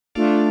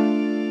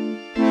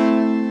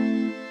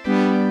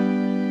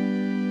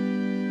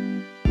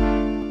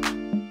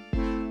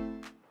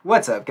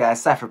What's up,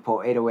 guys? Cipher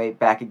Pol 808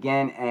 back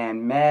again,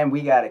 and man,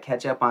 we gotta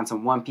catch up on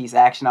some One Piece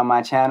action on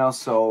my channel.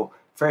 So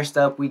first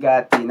up, we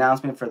got the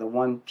announcement for the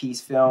One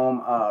Piece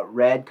film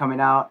Red coming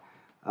out.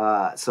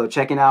 So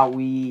checking out,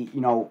 we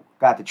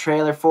got the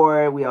trailer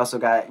for it. We also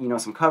got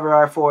some cover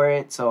art for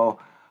it. So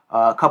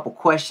a couple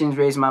questions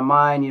raised in my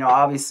mind.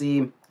 Obviously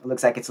it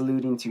looks like it's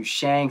alluding to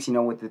Shanks,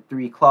 with the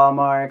 3 claw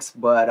marks,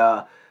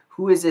 but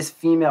who is this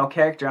female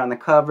character on the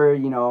cover?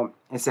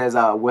 It says,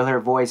 will her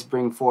voice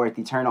bring forth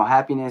eternal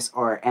happiness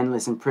or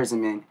endless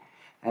imprisonment?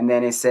 And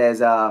then it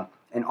says,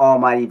 an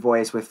almighty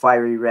voice with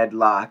fiery red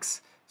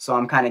locks. So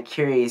I'm kind of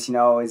curious,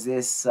 is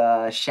this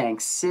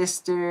Shanks'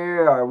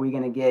 sister? Or are we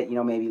going to get,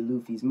 maybe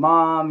Luffy's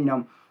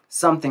mom?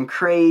 Something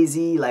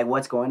crazy, like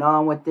what's going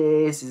on with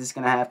this? Is this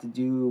going to have to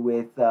do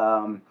with,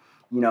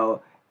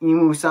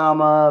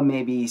 Imu-sama,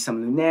 maybe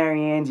some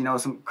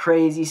Lunarians, some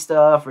crazy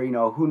stuff,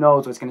 or, who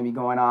knows what's going to be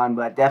going on,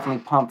 but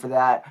definitely pumped for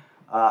that.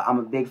 I'm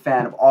a big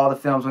fan of all the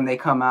films when they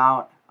come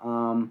out.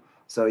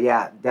 So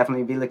yeah,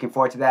 definitely be looking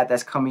forward to that.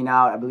 That's coming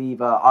out, I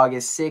believe,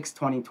 August 6th,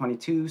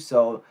 2022.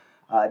 So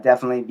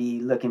definitely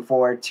be looking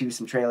forward to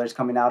some trailers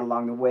coming out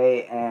along the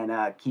way, and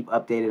keep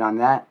updated on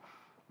that.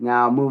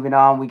 Now, moving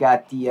on, we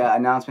got the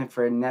announcement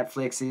for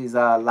Netflix's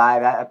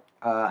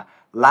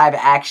live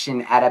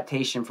action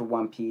adaptation for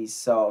One Piece.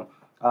 So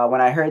when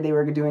I heard they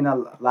were doing a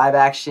live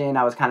action,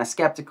 I was kind of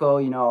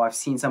skeptical. I've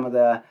seen some of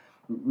the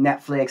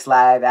Netflix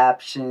live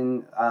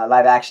action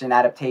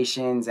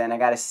adaptations, and I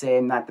gotta say,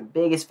 I'm not the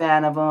biggest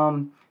fan of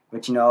them.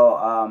 But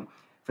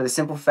for the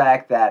simple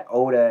fact that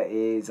Oda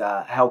is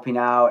helping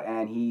out,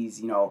 and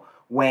he's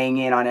weighing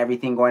in on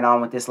everything going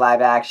on with this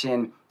live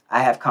action,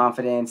 I have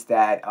confidence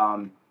that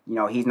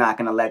he's not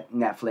gonna let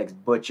Netflix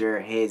butcher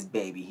his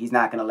baby. He's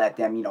not gonna let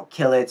them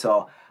kill it.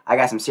 So I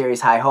got some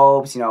serious high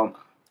hopes.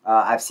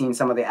 I've seen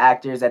some of the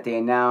actors that they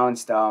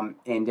announced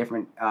in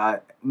different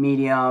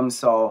mediums.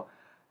 So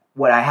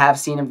what I have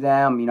seen of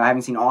them, I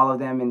haven't seen all of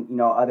them in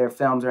other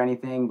films or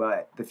anything,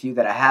 but the few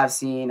that I have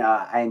seen,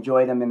 I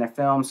enjoy them in their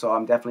films. So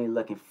I'm definitely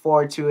looking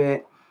forward to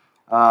it.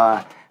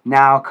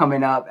 Now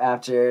coming up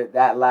after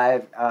that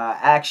live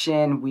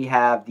action, we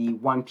have the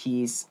One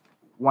Piece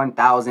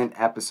 1000th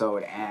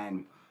episode,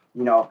 and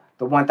the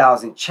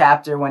 1000th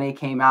chapter. When it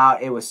came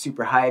out, it was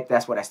super hyped.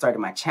 That's what I started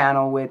my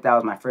channel with. That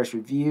was my first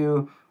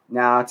review.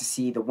 Now to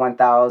see the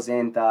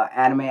 1000th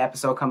anime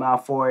episode come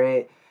out for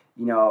it,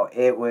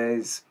 it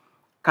was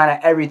kind of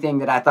everything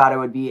that I thought it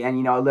would be,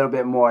 and a little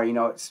bit more.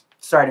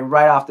 Starting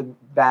right off the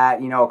bat,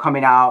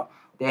 coming out,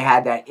 they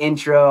had that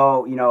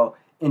intro,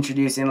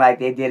 introducing like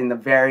they did in the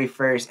very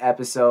first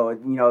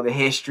episode, the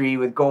history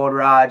with Gold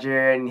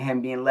Roger and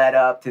him being led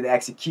up to the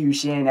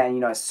execution.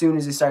 And as soon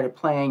as it started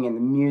playing and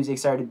the music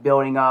started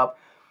building up,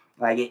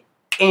 like it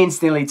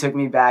instantly took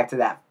me back to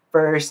that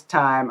first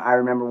time I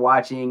remember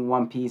watching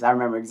One Piece. I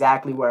remember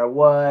exactly where I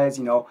was.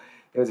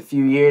 It was a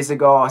few years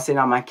ago. I was sitting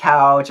on my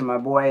couch, and my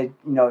boy,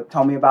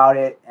 told me about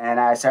it, and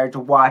I started to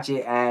watch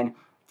it. And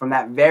from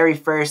that very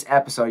first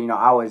episode,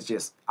 I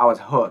was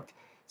hooked.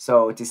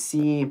 So to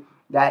see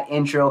that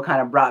intro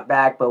kind of brought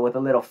back, but with a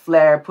little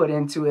flair put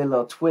into it, a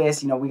little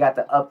twist. We got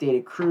the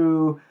updated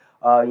crew.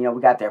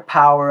 We got their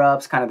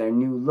power-ups, kind of their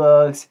new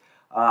looks.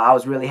 I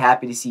was really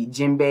happy to see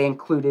Jinbei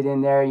included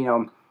in there.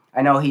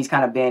 I know he's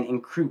kind of been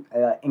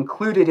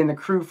included in the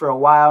crew for a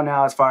while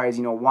now, as far as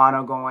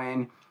Wano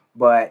going,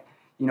 but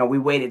we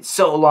waited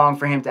so long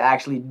for him to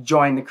actually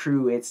join the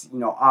crew. It's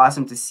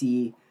awesome to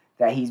see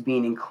that he's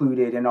being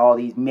included in all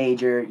these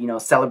major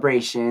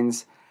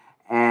celebrations.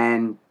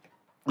 And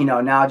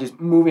now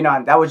just moving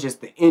on, that was just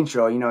the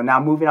intro.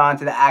 Now moving on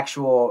to the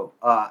actual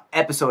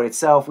episode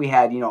itself, we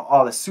had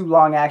all the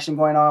Sulong action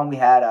going on. We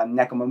had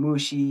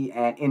Nekomamushi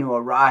and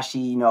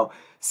Inuarashi.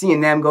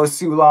 Seeing them go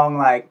Sulong,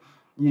 like,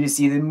 you just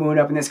see the moon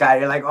up in the sky.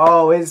 You're like,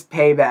 oh, it's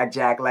payback,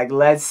 Jack. Like,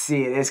 let's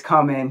see it. It's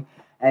coming.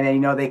 And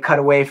then, they cut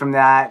away from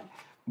that.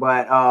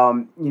 But,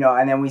 and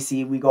then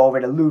we go over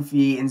to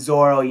Luffy and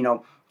Zoro,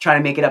 trying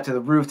to make it up to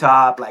the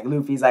rooftop. Like,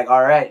 Luffy's like,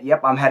 all right,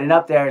 yep, I'm heading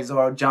up there.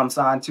 Zoro jumps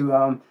onto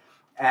him.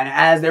 And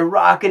as they're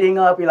rocketing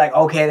up, you're like,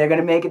 okay, they're going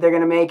to make it. They're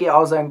going to make it.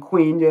 All of a sudden,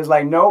 Queen just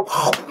like, nope.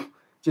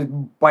 Just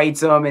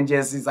bites him and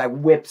just like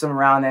whips him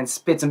around and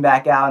spits him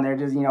back out. And they're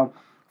just,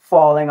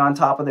 falling on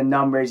top of the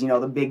numbers,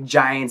 the big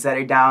giants that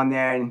are down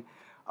there. And,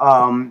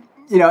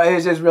 it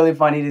was just really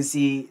funny to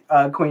see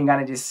Queen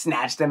kind of just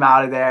snatch them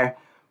out of there.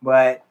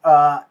 But,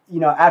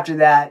 after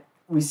that,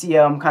 we see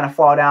them kind of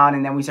fall down,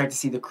 and then we start to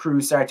see the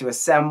crew start to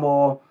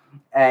assemble.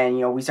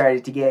 And, we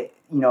started to get,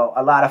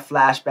 a lot of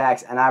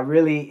flashbacks, and I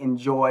really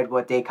enjoyed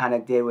what they kind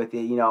of did with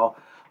it.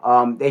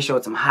 They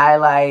showed some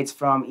highlights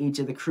from each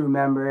of the crew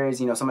members,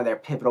 some of their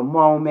pivotal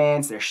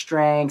moments, their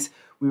strengths.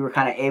 We were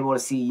kind of able to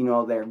see,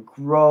 their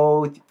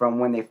growth from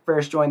when they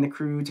first joined the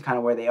crew to kind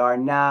of where they are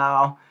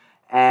now.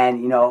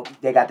 And,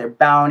 they got their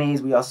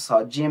bounties. We also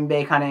saw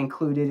Jinbei kind of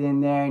included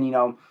in there.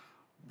 And,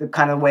 the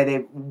kind of way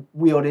they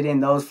wielded in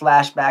those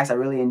flashbacks, I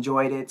really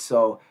enjoyed it.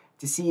 So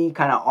to see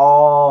kind of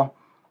all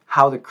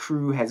how the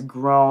crew has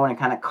grown and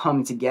kind of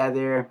come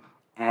together,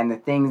 and the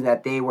things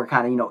that they were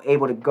kind of,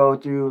 able to go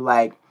through,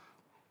 like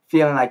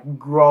feeling like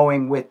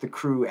growing with the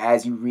crew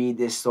as you read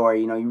this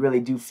story. You know, you really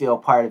do feel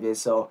part of it.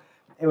 So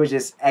it was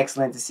just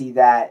excellent to see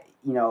that,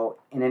 you know,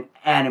 in an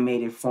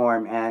animated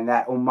form, and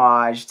that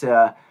homage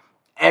to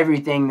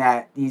everything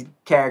that these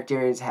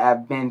characters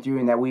have been through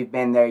and that we've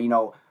been there, you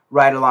know,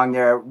 right along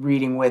there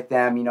reading with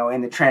them, you know,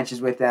 in the trenches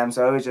with them.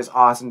 So it was just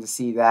awesome to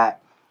see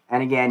that.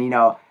 And again, you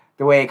know,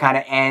 the way it kind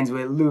of ends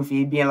with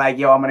Luffy being like,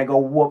 yo, I'm going to go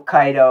whoop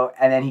Kaido.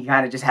 And then he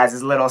kind of just has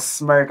this little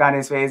smirk on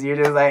his face. You're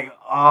just like,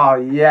 oh,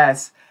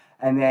 yes.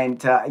 And then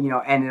to, you know,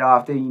 end it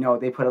off, you know,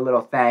 they put a little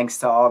thanks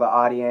to all the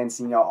audience,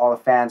 you know, all the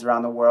fans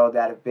around the world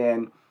that have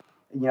been,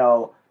 you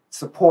know,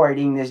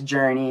 supporting this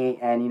journey.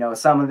 And, you know,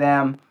 some of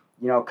them,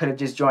 you know, could have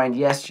just joined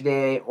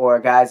yesterday, or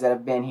guys that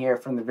have been here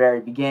from the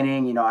very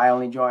beginning. You know, I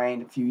only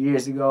joined a few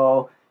years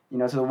ago, you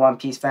know, to the One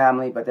Piece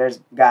family, but there's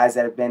guys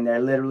that have been there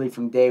literally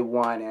from day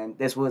one. And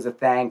this was a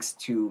thanks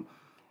to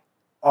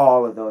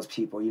all of those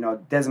people. You know,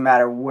 it doesn't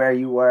matter where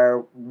you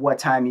were, what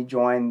time you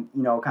joined,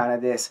 you know, kind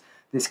of this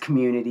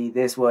community.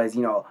 This was,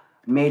 you know,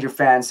 major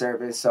fan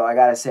service. So I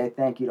got to say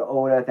thank you to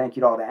Oda. Thank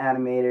you to all the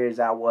animators.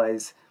 That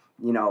was,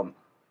 you know,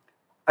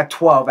 a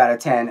 12 out of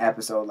 10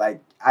 episode.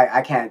 Like,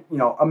 I can't, you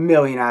know, a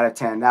million out of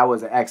 10. That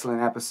was an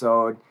excellent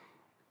episode.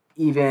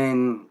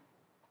 Even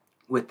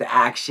with the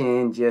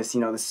action, just, you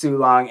know, the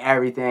Sulong,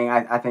 everything,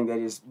 I think they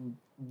just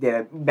did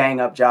a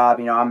bang-up job.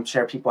 You know, I'm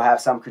sure people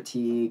have some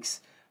critiques.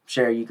 I'm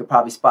sure you could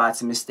probably spot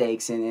some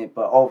mistakes in it.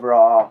 But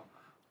overall,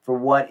 for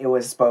what it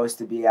was supposed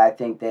to be, I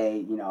think they,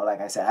 you know,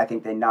 like I said, I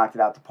think they knocked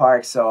it out the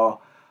park. So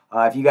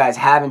if you guys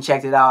haven't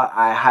checked it out,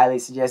 I highly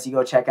suggest you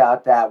go check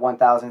out that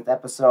 1000th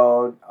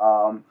episode.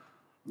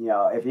 You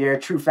know, if you're a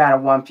true fan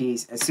of One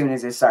Piece, as soon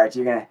as it starts,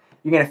 you're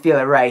gonna feel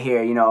it right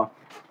here. You know,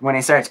 when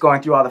it starts going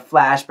through all the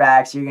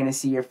flashbacks, you're gonna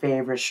see your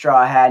favorite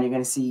Straw Hat, and you're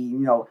gonna see, you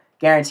know,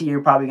 guarantee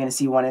you're probably gonna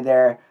see one of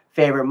their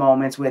favorite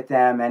moments with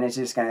them, and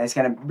it's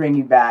gonna bring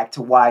you back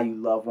to why you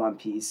love One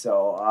Piece.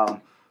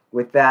 So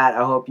with that,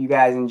 I hope you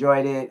guys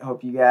enjoyed it.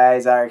 Hope you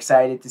guys are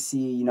excited to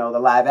see, you know, the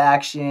live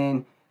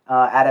action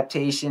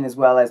adaptation, as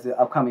well as the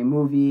upcoming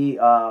movie,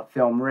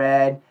 film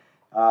Red.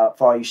 For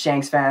all you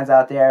Shanks fans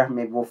out there,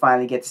 maybe we'll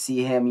finally get to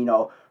see him, you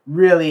know,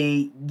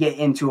 really get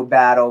into a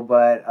battle.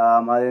 But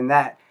other than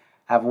that,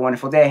 have a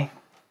wonderful day.